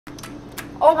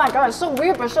Oh my god, it's so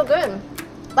weird but so good.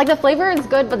 Like the flavor is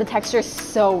good, but the texture is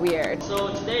so weird.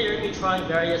 So today you're going to be trying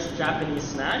various Japanese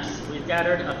snacks. We've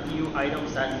gathered a few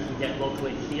items that you can get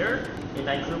locally here in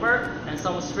Vancouver and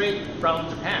some straight from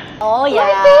Japan. Oh yeah.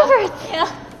 My favorite!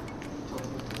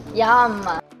 Yeah.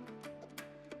 Yum.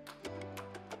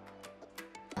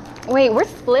 Wait, we're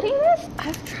splitting this?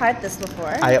 I've tried this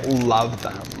before. I love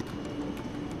them.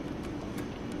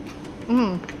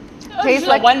 Tastes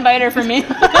like one biter for me.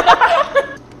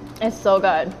 It's so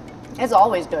good. It's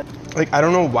always good. Like, I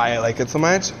don't know why I like it so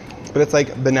much, but it's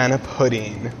like banana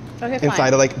pudding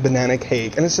inside of like banana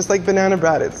cake. And it's just like banana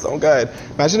bread. It's so good.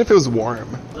 Imagine if it was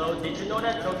warm. So did you know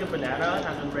that Tokyo Banana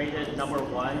has been rated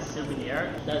 #1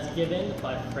 souvenir that's given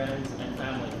by friends and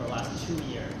family for the last 2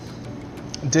 years?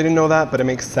 Didn't know that, but it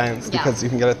makes sense because you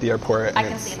can get it at the airport. I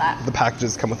can see that. The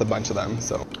packages come with a bunch of them,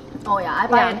 so. Oh yeah, I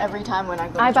buy it every time when I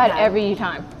go to I buy it Japan. every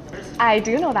time. I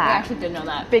do know that. I actually did know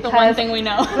that. Because the one thing we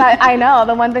know. I know,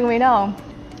 the one thing we know.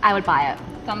 I would buy it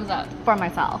Thumbs up. for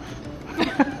myself.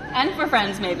 And for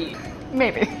friends, maybe.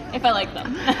 Maybe. If I like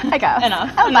them. I guess.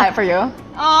 Enough. I would buy it for you.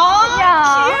 Aw,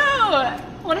 Yeah.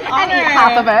 cute. What an honor. And eat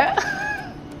half of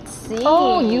it. See.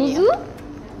 Oh, yuzu?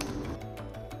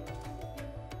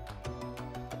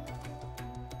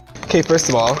 Okay, first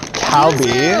of all,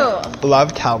 Calbee.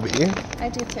 Love Calbee. I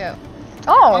do too.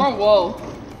 Oh, whoa.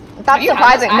 That's you had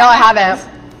surprising. this? No, I I had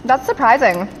haven't. That's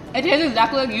surprising. It tastes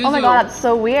exactly like yuzu. Oh my god, that's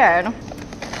so weird.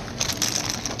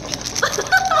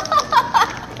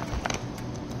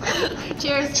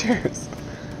 Cheers. Cheers.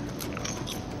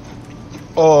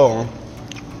 Oh,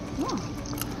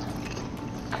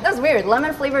 That's weird.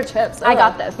 Lemon flavored chips. I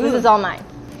got this. This is all mine.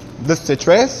 the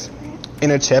citrus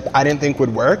in a chip I didn't think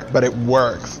would work, but it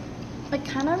works. It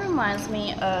kind of reminds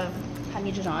me of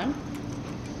Hanijudan.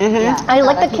 Yeah, I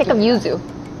like the kick of yuzu.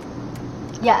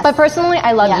 Yes. But personally,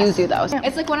 I love Yes. yuzu though.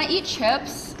 It's like when I eat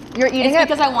chips, You're eating it's it?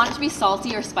 because I want it to be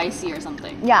salty or spicy or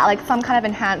something. Yeah, like some kind of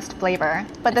enhanced flavor.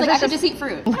 But It's this like I is could just eat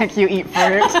fruit. like you eat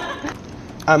fruit.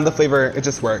 The flavor, it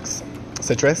just works.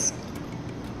 Citrus.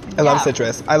 I love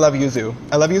citrus. I love yuzu.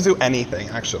 I love yuzu anything,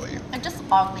 actually. It just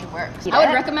oddly works. I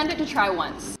would recommend it to try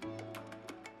once.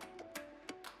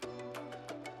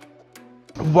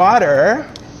 Water.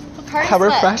 Party How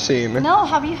sweat. refreshing. No,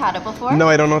 have you had it before? No,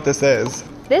 I don't know what this is.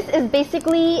 This is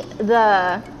basically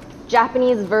the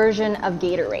Japanese version of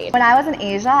Gatorade. When I was in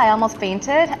Asia, I almost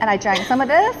fainted and I drank some of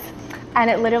this and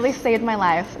it literally saved my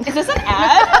life. Is this an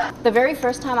ad? The very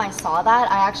first time I saw that,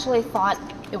 I actually thought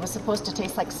it was supposed to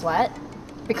taste like sweat.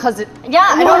 Because it,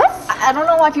 I don't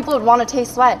know why people would want to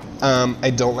taste sweat.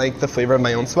 I don't like the flavor of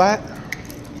my own sweat.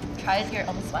 Try your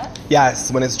own sweat.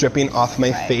 Yes, when it's dripping off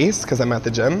my face because I'm at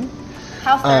the gym.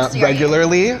 How thirsty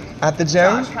regularly at the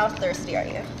gym. Josh, how thirsty are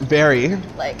you? Very.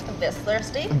 Like this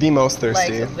thirsty? The most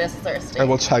thirsty. Like this thirsty? I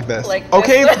will chug this. Like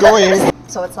okay, this. it's going.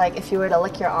 So it's like if you were to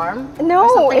lick your arm? No, or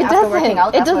something it after doesn't. working out,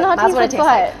 It that's does what- not that's taste what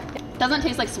like it tastes sweat. Doesn't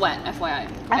taste like sweat, FYI.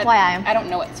 FYI. I don't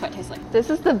know what sweat tastes like. This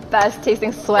is the best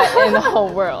tasting sweat in the whole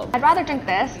world. I'd rather drink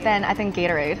this than I think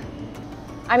Gatorade.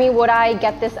 I mean, would I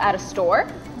get this at a store?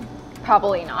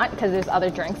 Probably not, because there's other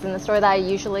drinks in the store that I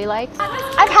usually like.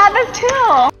 I've had this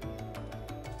too.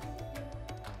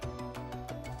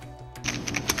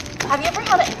 Have you ever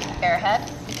had an airhead?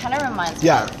 It kind of reminds me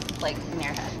of like an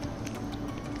airhead.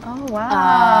 Oh,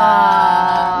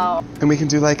 wow. And we can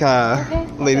do like a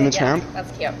Lady and the Tramp.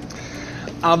 That's cute.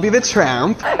 I'll be the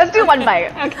tramp. Let's do one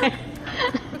bite. Okay.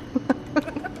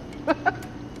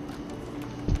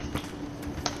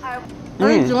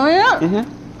 Are you enjoying it?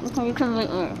 Mm-hmm.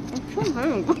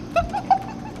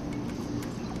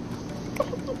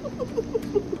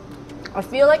 I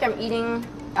feel like I'm eating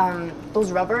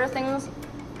those rubber things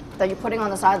that you're putting on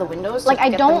the side of the windows. Like to I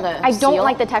get don't them to I don't seal.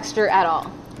 like the texture at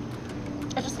all.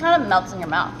 It just kind of melts in your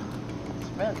mouth. It's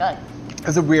really good.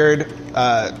 It's a weird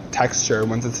texture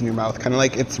once it's in your mouth. Kind of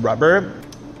like it's rubber.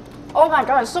 Oh my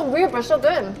god, it's so weird but so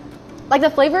good. Like the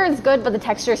flavor is good, but the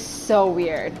texture is so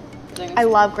weird. I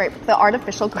love grape. The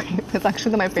artificial grape is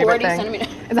actually my favorite 40 thing. centimeters.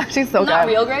 It's actually so Not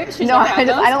good. real grapes? She's No, never had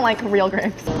those? I don't like real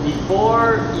grapes.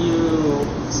 Before you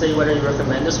say whether you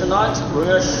recommend this or not, we're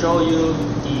going to show you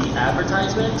the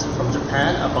advertisement from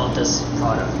Japan about this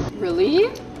product. Really?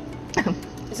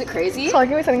 Is it crazy? So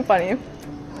give me something funny.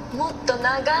 もっと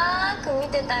長く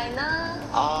見てたいな。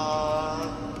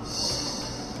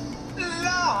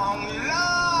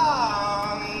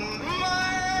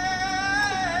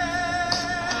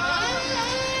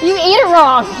 You ate it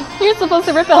wrong. You're supposed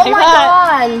to rip it like Oh my that.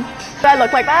 god! Did I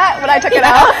look like that when I took it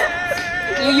out?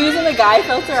 You're using the guy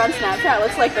filter on Snapchat. It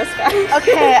looks like this guy.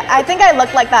 Okay, I think I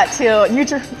look like that too.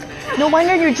 No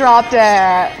wonder you dropped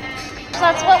it.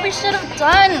 That's what we should have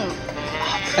done.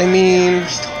 I mean,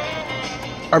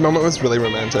 our moment was really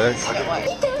romantic.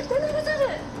 見てフタナガザル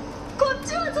こっ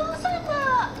ちはゾウさん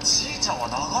だちーちゃんは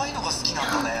長いのが好き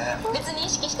なんだね別に意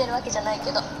識してるわけじゃない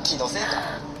けど気のせい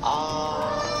か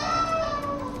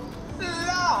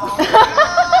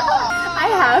I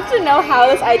have to know how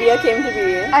this idea came to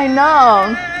be. I know.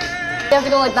 You have to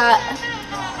go like that.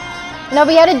 No,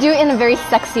 but you had to do it in a very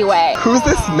sexy way. Who's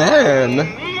this man?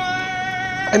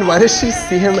 And why does she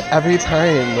see him every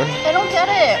time? I don't get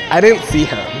it. I didn't see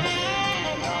him.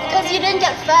 Because you didn't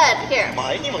get fed. Here.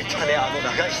 前にも言ったねあの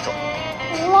長い人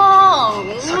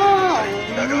Long,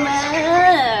 長い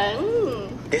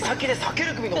man. 出先で避け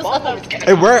る組の番号見つけ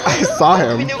た And where I saw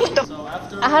him. So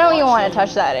after I don't even want to watching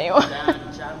touch that anymore. that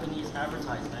Japanese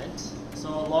advertisement,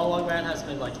 so Long Man has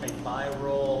been like a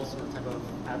viral sort of type of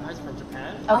advertisement from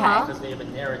Japan. Okay. Because they have a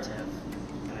narrative.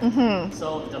 Mm-hmm.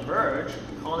 So The Verge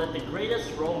called it the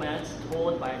greatest romance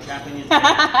told by a Japanese man.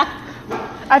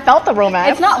 I felt the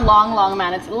romance. It's not long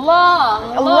man. It's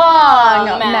long long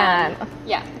man. man.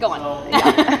 Yeah, go on. So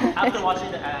after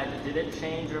watching the ad, did it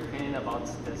change your opinion about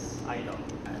this item?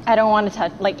 I don't want to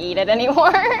touch, like, eat it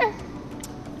anymore.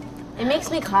 It makes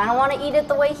me kind of want to eat it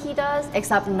the way he does,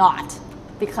 except not.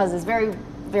 Because it's very,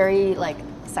 very, like,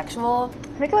 sexual.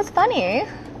 I think it was funny.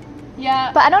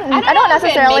 Yeah, But I don't know if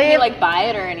necessarily- it'd make me like buy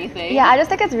it or anything. Yeah, I just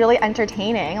think it's really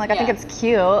entertaining. Like, I think Yeah. it's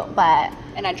cute, but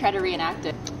and I try to reenact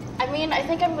it. I mean, I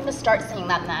think I'm going to start seeing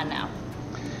that man now.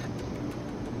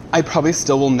 I probably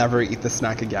still will never eat the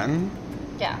snack again.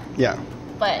 Yeah. Yeah.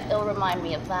 But it'll remind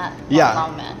me of that Yeah.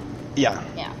 long man. Yeah.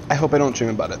 Yeah. I hope I don't dream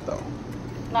about it though.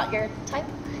 Not your type?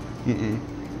 Mm-mm.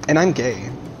 And I'm gay.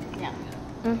 Yeah.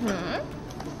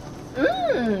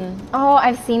 oh,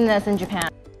 I've seen this in Japan.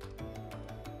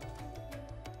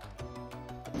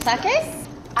 Sake?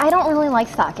 I don't really like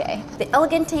sake. The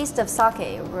elegant taste of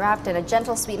sake, wrapped in a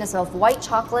gentle sweetness of white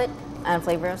chocolate and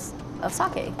flavors of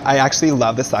sake. I actually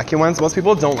love the sake ones. Most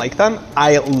people don't like them.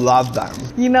 I love them.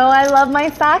 You know I love my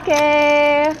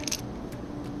sake.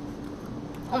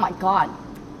 Oh my god.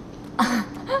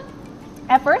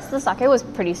 At first, the sake was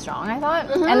pretty strong, I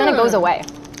thought, and then it goes away.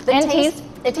 The And taste,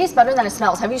 it tastes better than it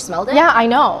smells. Have you smelled it? Yeah, I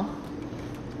know.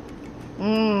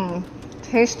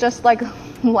 Tastes just like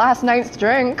last night's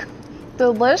drink.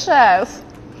 Delicious.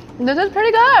 This is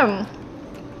pretty good.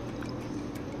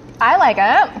 I like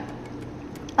it.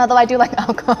 Although I do like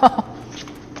alcohol.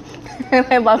 And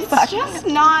I love sake. It's just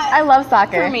not I love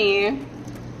sake. for me.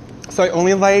 So I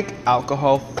only like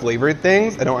alcohol flavored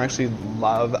things. I don't actually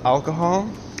love alcohol.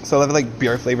 So I love like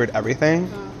beer flavored everything.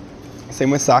 Same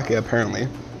with sake apparently.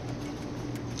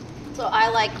 So I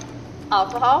like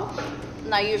alcohol,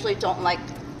 and I usually don't like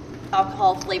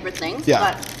alcohol flavored things.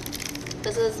 Yeah. But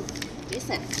this is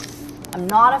decent. I'm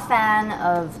not a fan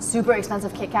of super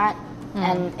expensive Kit Kat,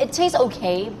 and it tastes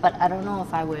okay, but I don't know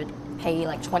if I would pay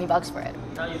like $20 for it.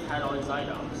 Now you've had all these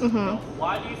items. You know,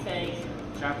 why do you think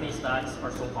Japanese snacks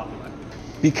are so popular?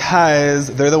 Because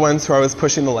they're the ones who are always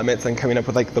pushing the limits and coming up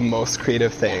with like the most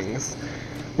creative things.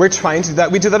 We're trying to do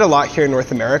that. We do that a lot here in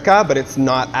North America, but it's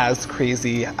not as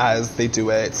crazy as they do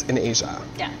it in Asia.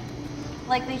 Yeah.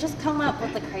 Like they just come up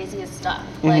with the craziest stuff,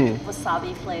 like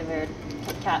wasabi flavored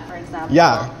Kit Kat, for example.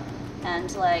 Yeah.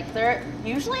 And like they're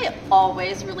usually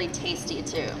always really tasty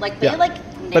too. Like they Yeah. like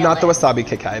nail But not it. the wasabi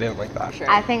Kit Kat. I didn't like that.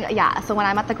 I think, yeah, so when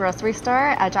I'm at the grocery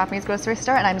store, a Japanese grocery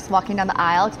store, and I'm just walking down the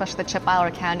aisle, especially the chip aisle or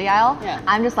candy aisle, Yeah.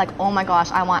 I'm just like, oh my gosh,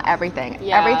 I want everything.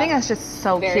 Yeah. Everything is just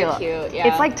so Very cute. cute, yeah.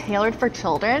 It's like tailored for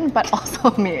children, but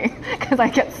also me, because I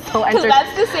get so entertained.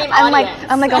 that's the same I'm audience.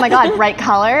 like, oh my god, bright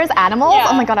colors, animals, Yeah.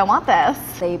 oh my god, I want this.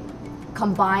 They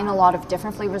combine a lot of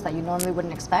different flavors that you normally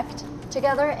wouldn't expect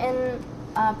together in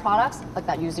products, like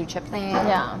that yuzu chip thing.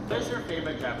 Yeah. What is your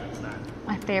favorite Japanese snack?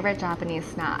 My favorite Japanese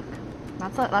snack.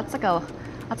 That's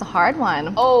a hard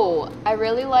one. Oh, I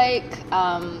really like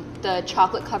the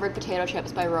chocolate covered potato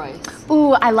chips by Royce.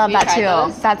 Ooh, I love Have you that too. tried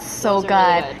those? That's so Those are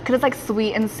really good. good. Because it's like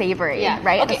sweet and savory, Yeah.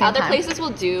 right? at the Okay, same other time. places will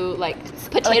do like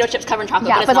potato chips covered in chocolate,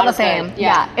 Yeah, but it's but not it's not the as same. good.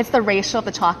 Yeah. It's the ratio of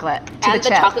the chocolate to And the the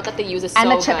chip. chocolate that they use is so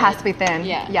And the chip good. has to be thin.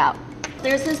 Yeah. Yeah.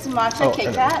 There's this matcha Oh, Kit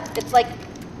I know. Kat. It's like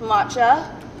matcha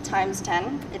times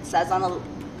 10. It says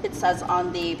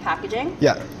on the packaging.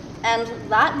 Yeah. And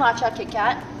that matcha Kit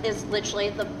Kat is literally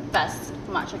the best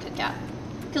matcha Kit Kat.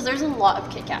 Because there's a lot of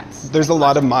Kit Kats. There's a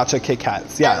lot of matcha Kit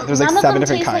Kats. Yeah. And There's like none 7 of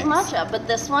them different taste kinds. like matcha, but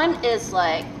this one is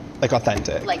like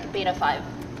Authentic. beta 5.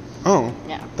 Oh.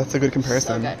 Yeah. That's a good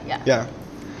comparison. good, yeah. Yeah.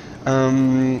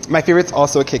 My favorite's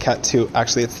also a Kit Kat too.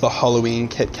 Actually, it's the Halloween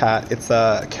Kit Kat. It's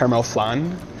a caramel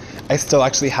flan. I still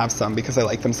actually have some because I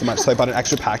like them so much. So I bought an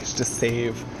extra package to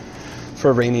save for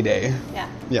a rainy day. Yeah.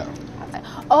 Yeah.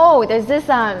 Oh, there's this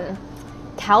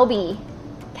Calbee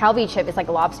Calbee chip. It's like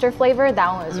lobster flavor.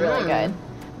 That one was really good.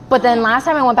 But then last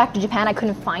time I went back to Japan, I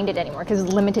couldn't find it anymore because it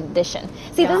was limited edition.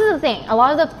 See, this is the thing. A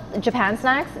lot of the Japan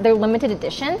snacks, they're limited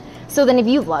edition. So then if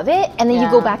you love it and then you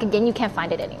go back again, you can't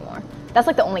find it anymore. That's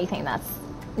like the only thing that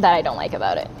I don't like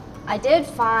about it. I did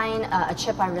find a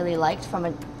chip I really liked from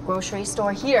a grocery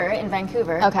store here in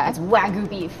Vancouver. Okay. It's Wagyu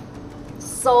beef.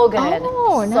 So good.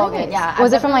 Oh, so nice. good. Yeah.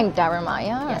 Was it from like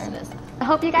Darumaya? Yes, it is. I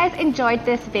hope you guys enjoyed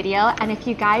this video, and if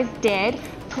you guys did,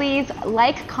 please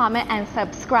like, comment, and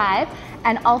subscribe,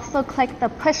 and also click the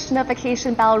push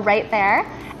notification bell right there,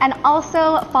 and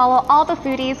also follow all the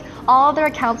foodies. All their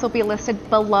accounts will be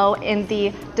listed below in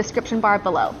the description bar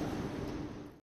below.